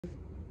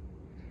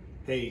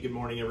Hey, good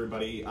morning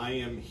everybody. I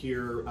am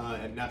here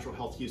at Natural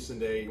Health Houston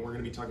Day, and we're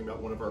going to be talking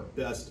about one of our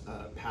best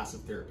passive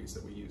therapies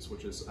that we use,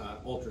 which is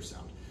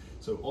ultrasound.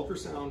 So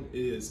ultrasound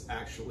is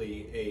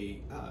actually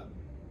a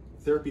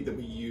therapy that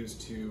we use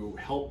to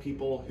help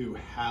people who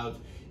have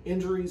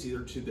injuries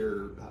either to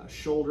their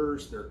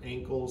shoulders, their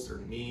ankles, their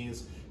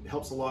knees. It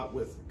helps a lot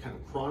with kind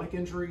of chronic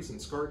injuries and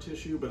scar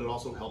tissue, but it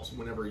also helps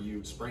whenever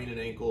you sprain an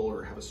ankle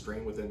or have a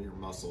strain within your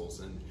muscles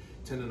and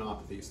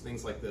tendinopathies,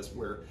 things like this,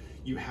 where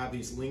you have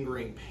these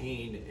lingering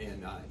pain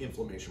and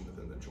inflammation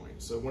within the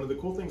joint. So one of the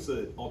cool things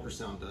that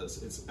ultrasound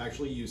does is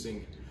actually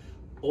using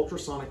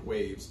ultrasonic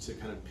waves to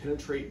kind of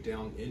penetrate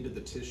down into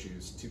the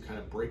tissues to kind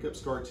of break up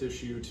scar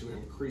tissue, to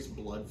increase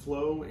blood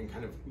flow and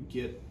kind of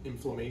get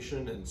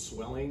inflammation and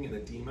swelling and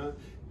edema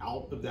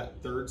out of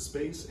that third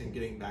space and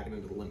getting back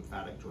into the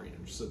lymphatic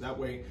drainage. So that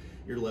way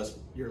you're left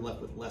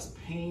with less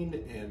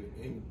pain and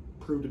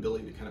improved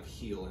ability to kind of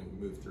heal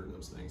and move through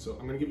those things. So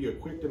I'm going to give you a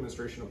quick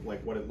demonstration of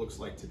like what it looks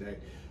like today.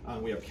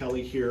 We have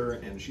Kelly here,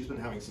 and she's been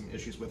having some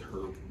issues with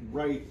her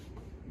right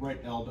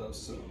elbow.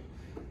 So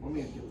let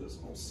me get this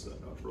all set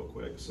up real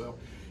quick. So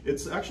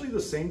it's actually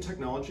the same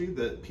technology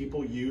that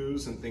people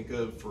use and think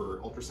of for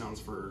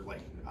ultrasounds for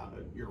like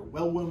your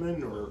well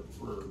woman or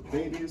for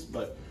babies,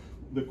 but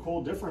the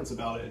cool difference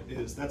about it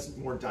is that's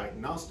more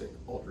diagnostic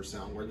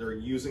ultrasound, where they're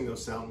using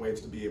those sound waves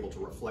to be able to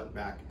reflect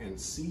back and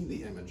see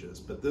the images.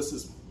 But this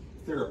is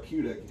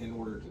therapeutic in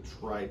order to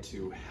try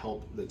to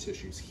help the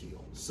tissues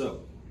heal.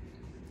 So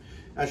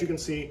as you can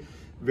see,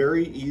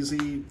 very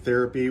easy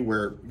therapy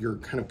where you're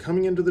kind of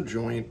coming into the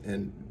joint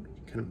and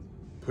kind of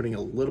putting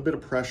a little bit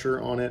of pressure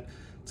on it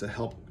to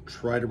help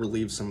try to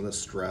relieve some of the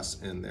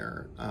stress in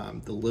there.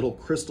 The little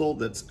crystal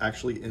that's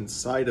actually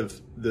inside of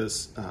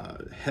this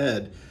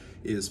head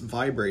is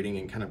vibrating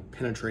and kind of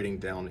penetrating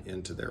down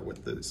into there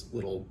with these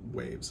little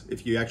waves.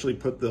 If you actually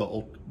put the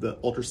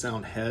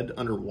ultrasound head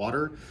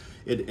underwater,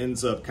 it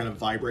ends up kind of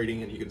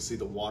vibrating and you can see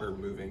the water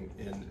moving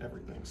and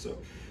everything. So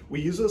we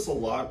use this a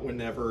lot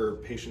whenever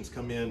patients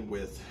come in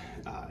with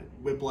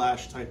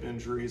whiplash type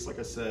injuries, like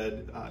I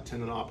said,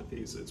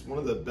 tendinopathies. It's one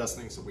of the best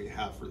things that we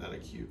have for that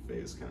acute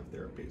phase kind of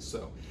therapy.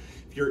 So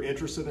if you're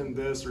interested in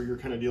this or you're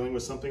kind of dealing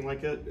with something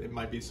like it, it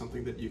might be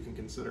something that you can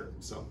consider.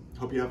 So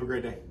hope you have a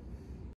great day.